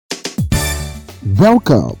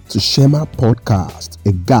Welcome to Shema Podcast,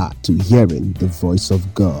 a guide to hearing the voice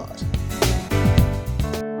of God.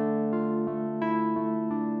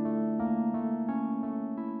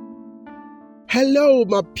 Hello,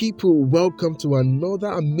 my people. Welcome to another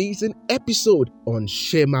amazing episode on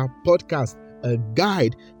Shema Podcast, a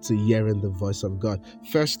guide to hearing the voice of God.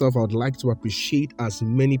 First off, I would like to appreciate as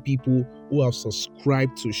many people who have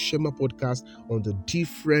subscribed to Shema Podcast on the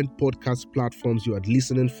different podcast platforms you are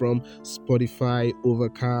listening from: Spotify,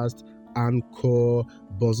 Overcast, Anchor,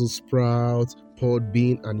 Buzzsprout,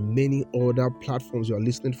 Podbean, and many other platforms you are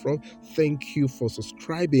listening from. Thank you for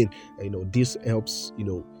subscribing. This helps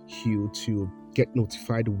you to get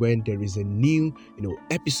notified when there is a new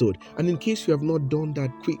episode. And in case you have not done that,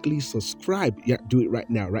 quickly subscribe. Do it right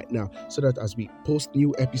now, so that as we post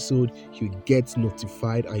new episode, you get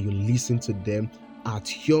notified and you listen to them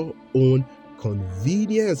at your own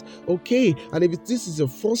convenience. Okay, and if this is your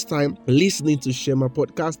first time listening to Shema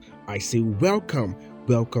Podcast, I say welcome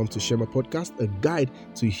to Shema Podcast, a guide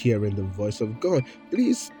to hearing the voice of God.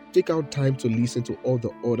 Please take out time to listen to all the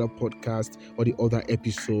other podcasts or the other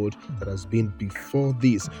episode that has been before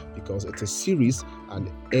this, because it's a series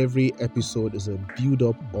and every episode is a build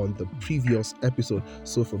up on the previous episode.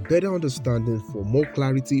 So for better understanding, for more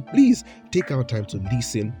clarity, please take out time to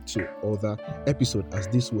listen to other episodes, as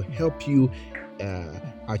this will help you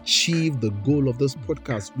achieve the goal of this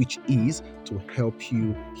podcast, which is to help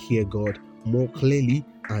you hear God more clearly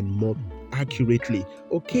and more accurately.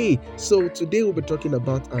 Okay, so today we'll be talking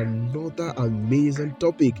about another amazing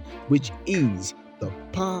topic, which is the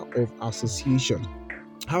power of association.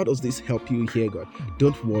 How does this help you hear God?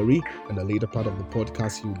 Don't worry, in the later part of the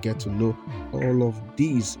podcast, you'll get to know all of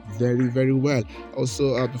these very, very well.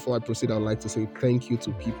 Also, before I proceed, I'd like to say thank you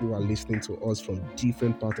to people who are listening to us from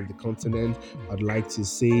different parts of the continent. I'd like to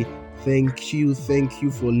say thank you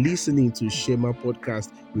for listening to Shema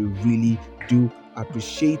Podcast. We really do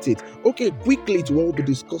appreciate it. Okay, quickly to what we'll be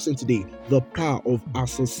discussing today: the power of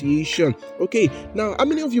association. Okay, now how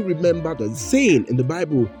many of you remember the saying in the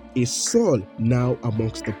Bible, is Saul now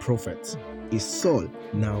amongst the prophets? Is Saul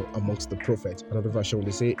now amongst the prophets? Another version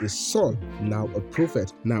will say, is Saul now a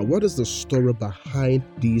prophet? Now, what is the story behind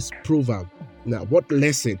this proverb? Now, what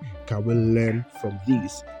lesson can we learn from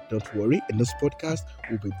this? Don't worry, in this podcast,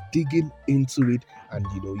 we'll be digging into it, and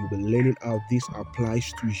you'll be learning how this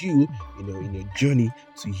applies to you, in your journey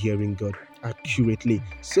to hearing God accurately.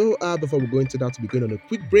 So before we go into that, we're going on a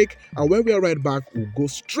quick break, and when we are right back, we'll go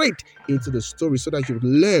straight into the story so that you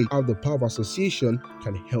learn how the power of association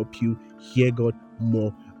can help you hear God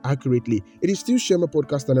more accurately. It is still Shema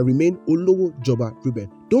Podcast, and I remain Olowo Joba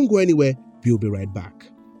Ruben. Don't go anywhere. We'll be right back.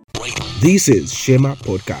 This is Shema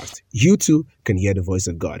Podcast. You too can hear the voice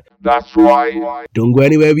of God. That's right. Don't go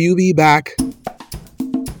anywhere. We'll be back.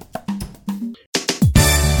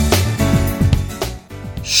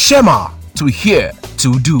 Shema, to hear,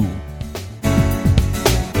 to do.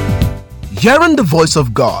 Hearing the voice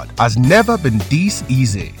of God has never been this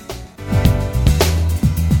easy.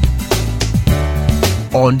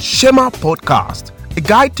 On Shema Podcast, a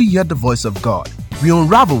guide to hear the voice of God, we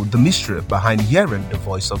unravel the mystery behind hearing the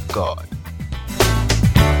voice of God.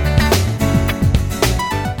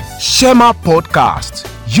 Shema Podcast.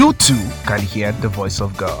 You too can hear the voice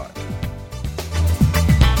of God.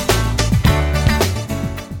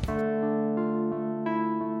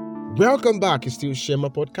 Welcome back. It's still Shema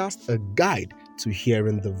Podcast, a guide to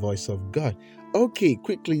hearing the voice of God. Okay,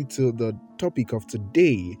 quickly to the topic of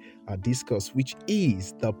today, I discuss, which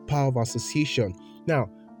is the power of association. Now,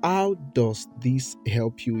 how does this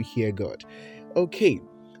help you hear God? Okay,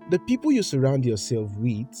 the people you surround yourself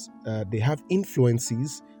with, they have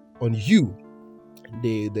influences on you.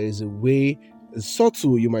 There is a way,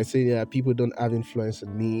 subtle, you might say, yeah, people don't have influence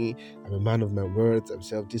on me. I'm a man of my words. I'm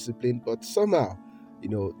self-disciplined. But somehow,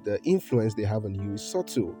 the influence they have on you is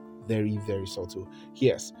subtle, very, very subtle.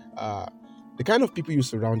 Yes, the kind of people you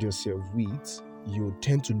surround yourself with, you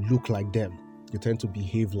tend to look like them. You tend to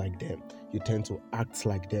behave like them. You tend to act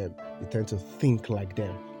like them. You tend to think like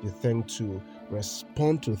them. You tend to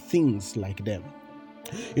respond to things like them.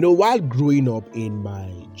 While growing up in my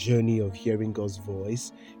journey of hearing God's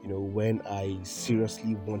voice, when I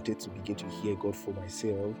seriously wanted to begin to hear God for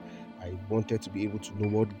myself, I wanted to be able to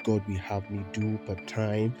know what God will have me do per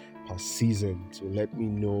time, per season, to let me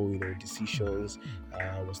know, decisions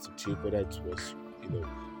I was to take, whether it was,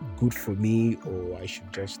 good for me or I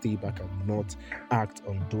should just stay back and not act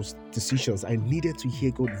on those decisions. I needed to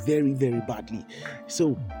hear God very, very badly.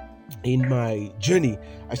 So in my journey,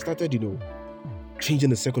 I started, changing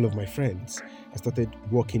the circle of my friends. I started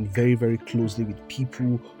working very, very closely with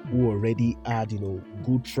people who already had,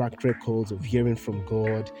 good track records of hearing from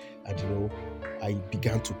God. And, I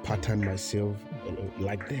began to pattern myself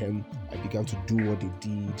like them. I began to do what they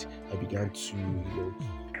did. I began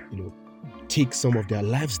to, take some of their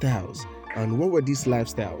lifestyles. And what were these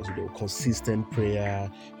lifestyles? Consistent prayer,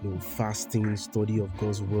 fasting, study of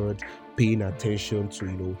God's word, paying attention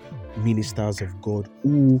to, ministers of God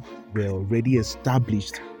who were already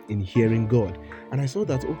established in hearing God. And I saw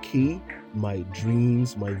that, okay, my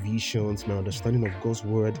dreams, my visions, my understanding of God's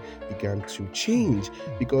word began to change.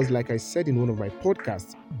 Because like I said in one of my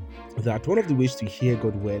podcasts, that one of the ways to hear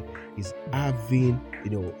God well is having,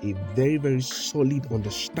 a very, very solid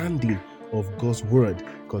understanding of God's word,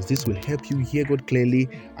 because this will help you hear God clearly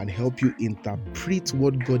and help you interpret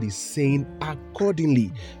what God is saying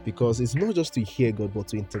accordingly, because it's not just to hear God but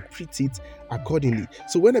to interpret it accordingly.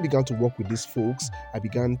 So when I began to work with these folks, I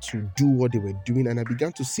began to do what they were doing and I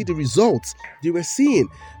began to see the results they were seeing.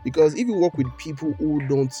 Because if you work with people who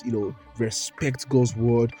don't respect God's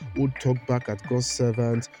word, who talk back at God's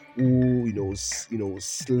servants, who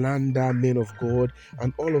slander men of God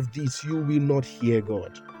and all of this, you will not hear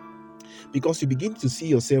God. Because you begin to see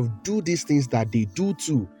yourself do these things that they do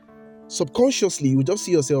too. Subconsciously, you just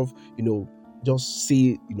see yourself, just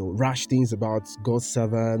say, rash things about God's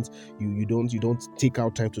servants. You don't take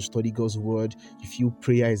out time to study God's word. You feel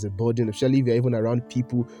prayer is a burden, especially if you're even around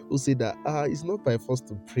people who say that, it's not by force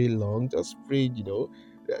to pray long, just pray,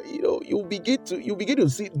 you begin to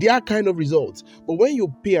see their kind of results. But when you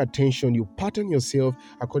pay attention, you pattern yourself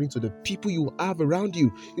according to the people you have around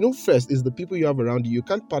you. First is the people you have around you. You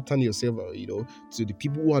can't pattern yourself, to the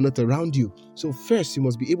people who are not around you. So first, you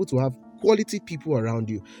must be able to have quality people around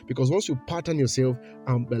you, because once you pattern yourself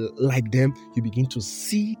like them, you begin to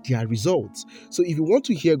see their results. So if you want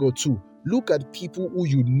to hear God too, look at people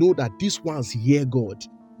who that these ones hear God.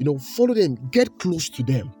 Follow them, get close to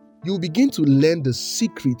them. You begin to learn the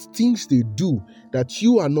secret things they do that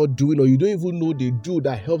you are not doing, or you don't even know they do,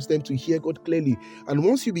 that helps them to hear God clearly. And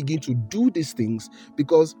once you begin to do these things,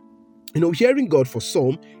 because hearing God for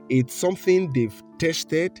some, it's something they've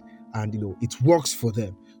tested and it works for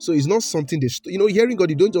them. So it's not something hearing God,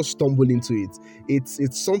 you don't just stumble into it.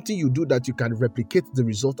 It's something you do that you can replicate the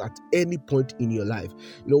result at any point in your life.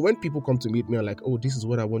 When people come to meet me, I'm like, oh, this is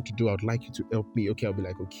what I want to do, I'd like you to help me. Okay, I'll be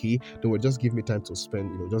like, okay, don't worry, just give me time to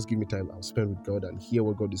spend, just give me time, I'll spend with God and hear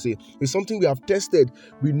what God is saying. It's something we have tested.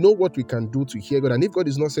 We know what we can do to hear God. And if God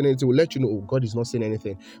is not saying anything, we'll let you know, oh, God is not saying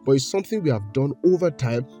anything. But it's something we have done over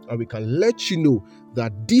time, and we can let you know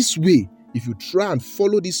that this way, if you try and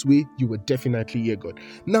follow this way, you will definitely hear God.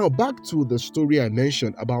 Now, back to the story I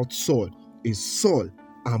mentioned about Saul. Is Saul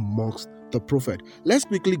amongst the prophet? Let's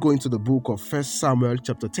quickly go into the book of 1 Samuel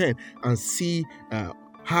chapter 10 and see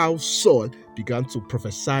how Saul began to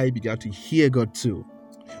prophesy, began to hear God too.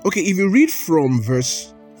 Okay, if you read from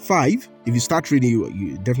verse 5, if you start reading,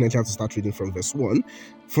 you definitely have to start reading from verse 1.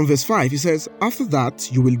 From verse 5, he says, after that,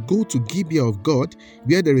 you will go to Gibeah of God,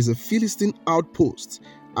 where there is a Philistine outpost.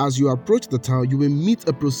 As you approach the town, you will meet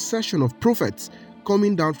a procession of prophets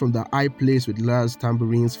coming down from the high place with lyres,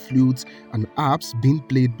 tambourines, flutes, and harps being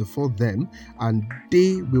played before them, and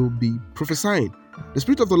they will be prophesying. The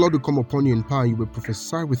Spirit of the Lord will come upon you in power, and you will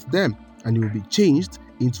prophesy with them, and you will be changed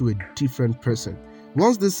into a different person.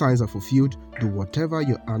 Once these signs are fulfilled, do whatever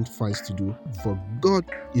your hand finds to do, for God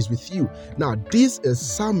is with you. Now, this is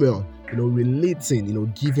Samuel,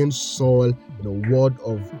 relating, giving Saul, word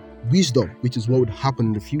of wisdom, which is what would happen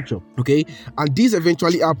in the future. Okay, and this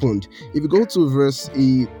eventually happened. If you go to verse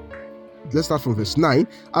 8, let's start from verse 9.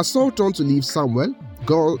 As Saul turned to leave Samuel,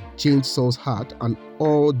 God changed Saul's heart, and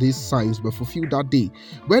all these signs were fulfilled that day.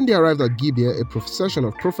 When they arrived at Gibeah, a procession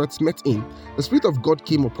of prophets met him. The Spirit of God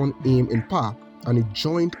came upon him in power, and he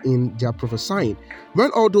joined in their prophesying.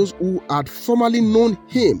 When all those who had formerly known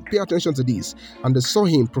him, pay attention to this, and they saw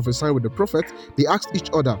him prophesying with the prophet, they asked each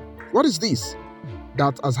other, what is this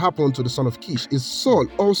that has happened to the son of Kish? Is Saul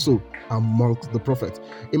also amongst the prophets?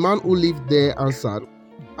 A man who lived there answered,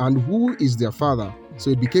 and who is their father? So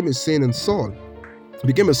it became a saying in Saul. It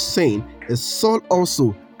became a saying, is Saul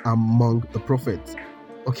also among the prophets?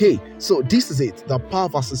 Okay, so this is it. The power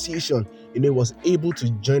of association, was able to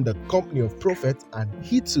join the company of prophets, and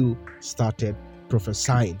he too started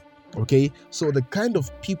prophesying. Okay, so the kind of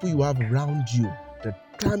people you have around you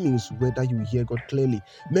determines whether you hear God clearly.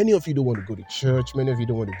 Many of you don't want to go to church. Many of you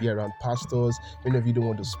don't want to be around pastors. Many of you don't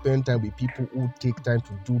want to spend time with people who take time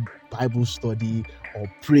to do Bible study or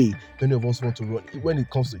pray. Many of us want to run. When it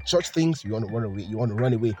comes to church things, you want to run away. You want to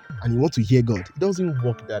run away, and you want to hear God. It doesn't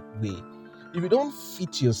work that way. If you don't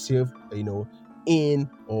fit yourself, in,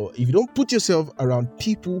 or if you don't put yourself around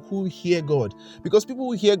people who hear God, because people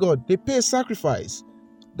who hear God, they pay a sacrifice.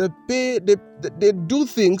 They do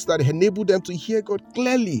things that enable them to hear God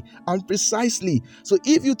clearly and precisely. So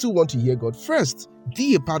if you too want to hear God, first,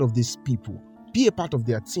 be a part of these people. Be a part of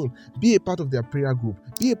their team. Be a part of their prayer group.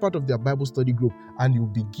 Be a part of their Bible study group, and you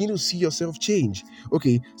begin to see yourself change.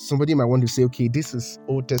 Okay, somebody might want to say, okay, this is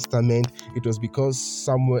Old Testament. It was because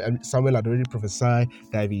Samuel had already prophesied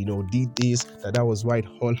that did this, that was why it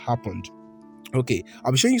all happened. Okay,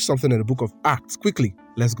 I'll be showing you something in the book of Acts. Quickly,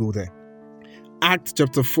 let's go there. Acts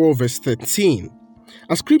chapter 4 verse 13.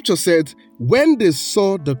 A scripture said, when they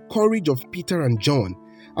saw the courage of Peter and John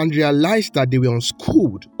and realized that they were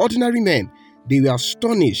unschooled, ordinary men, they were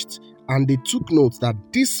astonished, and they took note that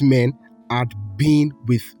these men had been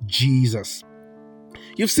with Jesus.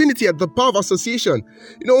 You've seen it here, the power of association.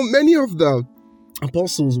 Many of the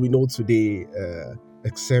apostles we know today,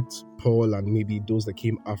 except Paul and maybe those that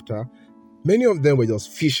came after, many of them were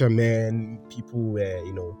just fishermen. People were,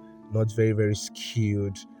 not very, very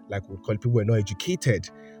skilled, like we call it. People were not educated.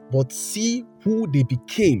 But see who they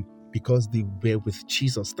became because they were with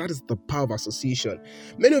Jesus. That is the power of association.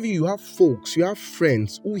 Many of you have folks, you have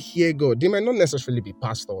friends who hear God. They might not necessarily be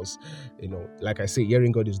pastors. Like I say,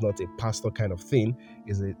 hearing God is not a pastor kind of thing.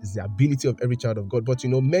 It's the ability of every child of God. But,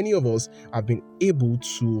 many of us have been able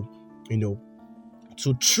to,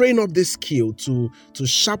 to train up this skill, to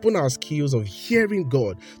sharpen our skills of hearing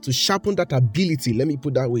God, to sharpen that ability, let me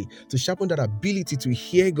put that way, to sharpen that ability to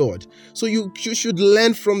hear God. So you should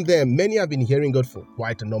learn from them. Many have been hearing God for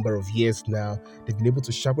quite a number of years now. They've been able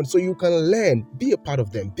to sharpen. So you can learn, be a part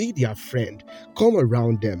of them, be their friend, come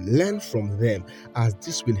around them, learn from them, as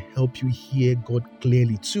this will help you hear God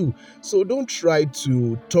clearly too. So don't try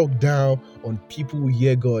to talk down on people who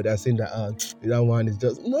hear God and saying that one is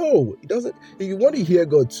just, no, it doesn't. If you want to hear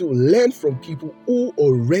God too, learn from people who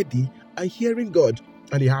already are hearing God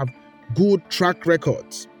and they have good track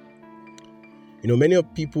records. Many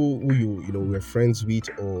of people who you were friends with,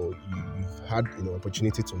 or you've had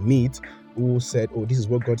opportunity to meet, who said, oh, this is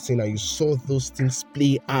what God's saying, and you saw those things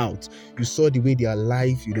play out. You saw the way their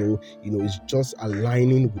life is just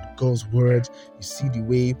aligning with God's word. You see the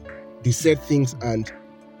way they said things, and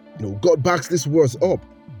God backs these words up.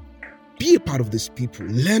 Be a part of these people.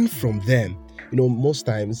 Learn from them. Most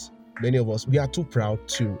times, many of us, we are too proud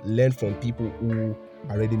to learn from people who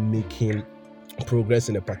are already making progress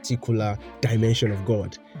in a particular dimension of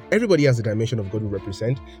God. Everybody has a dimension of God we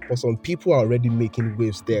represent, but some people are already making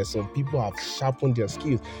waves there. Some people have sharpened their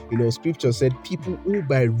skills. Scripture said people who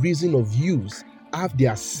by reason of use have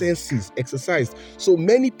their senses exercised. So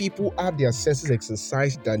many people have their senses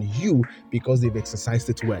exercised than you because they've exercised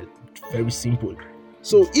it well. Very simple.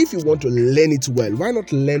 So if you want to learn it well, why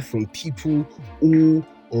not learn from people who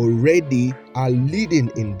already are leading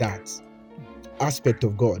in that aspect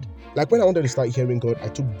of God? Like when I wanted to start hearing God, I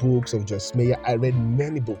took books of Joyce Meyer. I read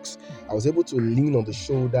many books. I was able to lean on the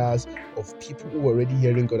shoulders of people who were already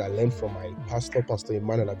hearing God. I learned from my pastor, Pastor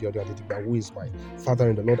Emmanuel Abiodun Adediba, who is my father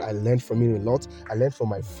in the Lord. I learned from him a lot. I learned from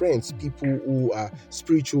my friends, people who are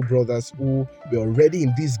spiritual brothers who were already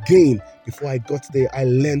in this game. Before I got there, I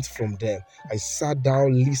learned from them. I sat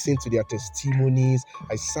down, listened to their testimonies.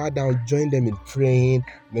 I sat down, joined them in praying.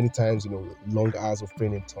 Many times, long hours of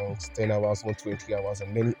praying in tongues, 10 hours, 120 hours,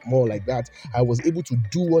 and many more like that. I was able to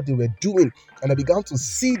do what they were doing, and I began to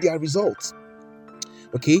see their results.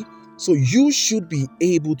 Okay, so you should be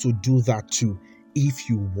able to do that too if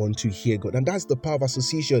you want to hear God. And that's the power of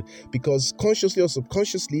association, because consciously or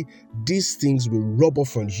subconsciously, these things will rub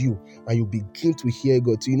off on you and you begin to hear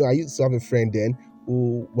God too. I used to have a friend then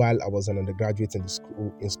who, while I was an undergraduate in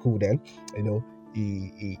school then,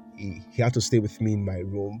 he had to stay with me in my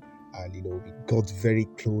room. And we got very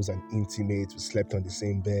close and intimate. We slept on the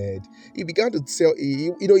same bed. He began to tell,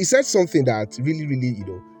 he said something that really, really,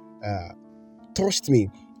 touched me.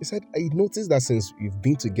 He said, I noticed that since we've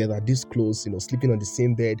been together this close, sleeping on the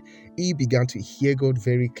same bed, he began to hear God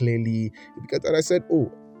very clearly. And I said, oh,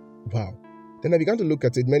 wow. Then I began to look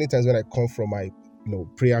at it. Many times when I come from my,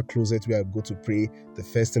 prayer closet where I go to pray, the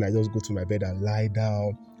first thing I just go to my bed and lie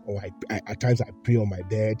down, or at times I pray on my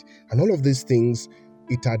bed, and all of these things.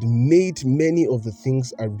 It had made many of the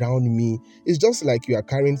things around me. It's just like you are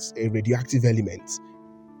carrying a radioactive element.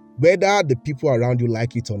 Whether the people around you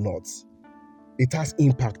like it or not, it has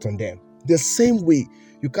impact on them. The same way,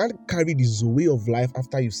 you can't carry the Zoe of life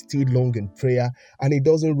after you stayed long in prayer and it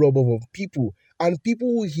doesn't rub off on people. And people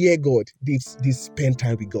who hear God, they spend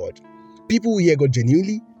time with God. People who hear God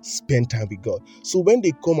genuinely spend time with God. So when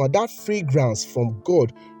they come out, that fragrance from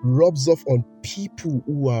God rubs off on people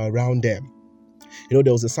who are around them. There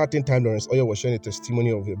was a certain time Lawrence Oyor was sharing a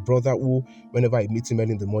testimony of a brother who, whenever I meet him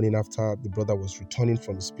early in the morning after the brother was returning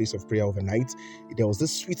from his place of prayer overnight, there was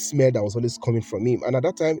this sweet smell that was always coming from him. And at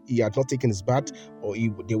that time, he had not taken his bath, or he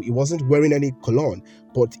wasn't wearing any cologne,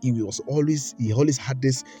 but he always had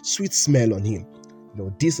this sweet smell on him.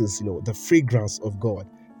 This is, the fragrance of God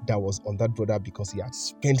that was on that brother because he had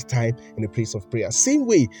spent time in a place of prayer. Same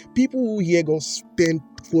way, people who hear God spend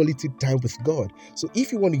quality time with God. So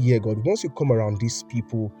if you want to hear God, once you come around these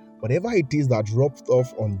people, whatever it is that rubbed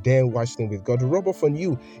off on them, watching with God, will rub off on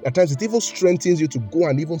you. At times, it even strengthens you to go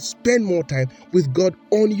and even spend more time with God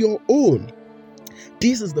on your own.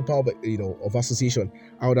 This is the power of association.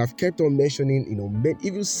 I would have kept on mentioning,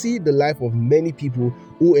 if you see the life of many people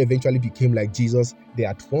who eventually became like Jesus, they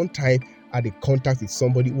at one time had a contact with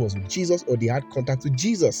somebody who was with Jesus, or they had contact with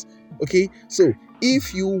Jesus. Okay, so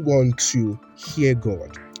if you want to hear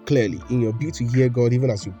God clearly, in your ability to hear God, even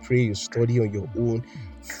as you pray, you study on your own,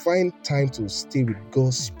 find time to stay with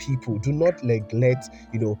God's people. Do not neglect,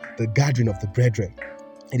 the gathering of the brethren.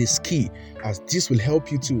 It is key, as this will help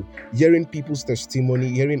you to hearing people's testimony,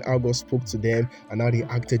 hearing how God spoke to them and how they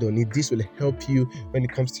acted on it. This will help you when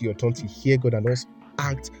it comes to your turn to hear God and also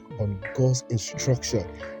act on God's instruction.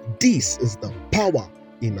 This is the power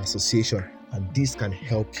in association, and this can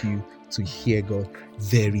help you to hear God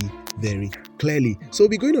very, very clearly. So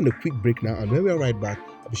we'll be going on a quick break now, and when we are right back,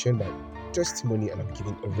 I'll be sharing my testimony and I'll be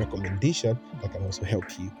giving a recommendation that can also help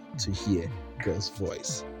you to hear God's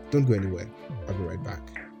voice. Don't go anywhere. I'll be right back.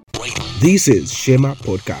 This is Shema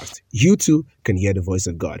Podcast. You too can hear the voice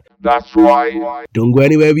of God. That's right. Don't go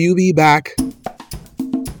anywhere. We'll be back.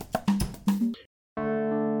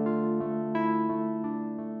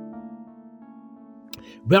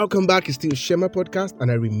 Welcome back. It's still Shema Podcast,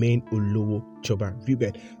 and I remain Olowo Joba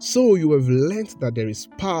Ruben. So you have learned that there is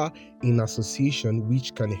power in association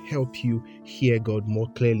which can help you hear God more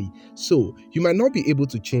clearly. So you might not be able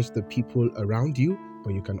to change the people around you,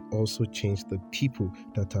 but you can also change the people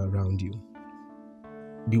that are around you.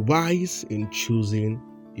 Be wise in choosing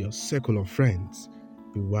your circle of friends.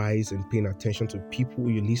 Be wise in paying attention to people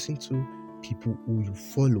who you listen to, people who you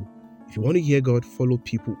follow. If you want to hear God, follow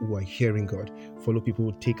people who are hearing God. Follow people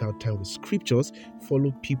who take out time with scriptures.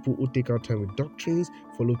 Follow people who take out time with doctrines.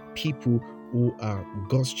 Follow people who are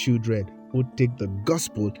God's children, who take the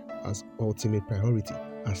gospel as ultimate priority,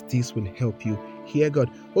 as this will help you hear God.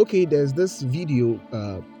 Okay, there's this video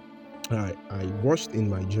I watched in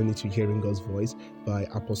my journey to hearing God's voice by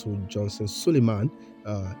Apostle Johnson Suleiman,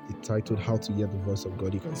 entitled How to Hear the Voice of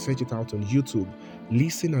God. You can search it out on YouTube.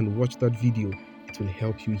 Listen and watch that video. It will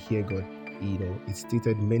help you hear God. It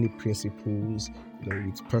stated many principles,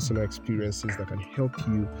 with personal experiences that can help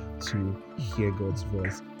you to hear God's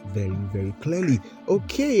voice very, very clearly.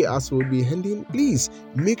 Okay, as we'll be ending, please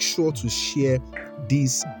make sure to share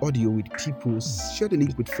this audio with people. Share the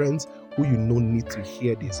link with friends who need to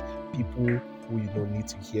hear this. People who need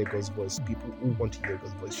to hear God's voice. People who want to hear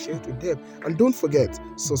God's voice. Share it with them. And don't forget,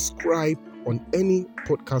 subscribe on any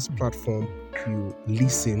podcast platform you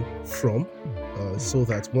listen from, so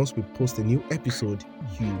that once we post a new episode,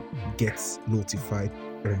 you get notified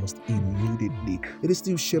almost immediately. It is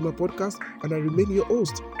still Shema Podcast, and I remain your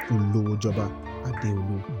host, Olowo Joba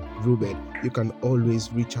Adeolu Ruben. You can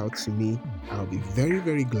always reach out to me. I'll be very,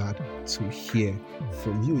 very glad to hear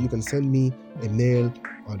from you. You can send me a mail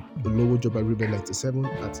on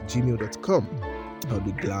olowojobaruben97@gmail.com. I'll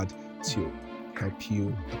be glad to help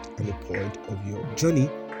you at any point of your journey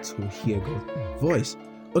to hear God's voice.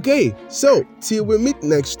 Okay, so till we meet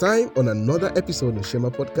next time on another episode of Shema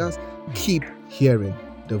Podcast, keep hearing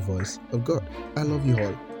the voice of God. I love you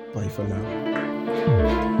all. Bye for now.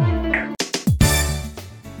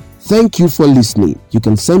 Thank you for listening. You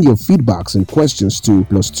can send your feedbacks and questions to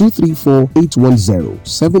 +234 810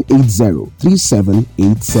 780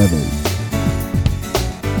 3787.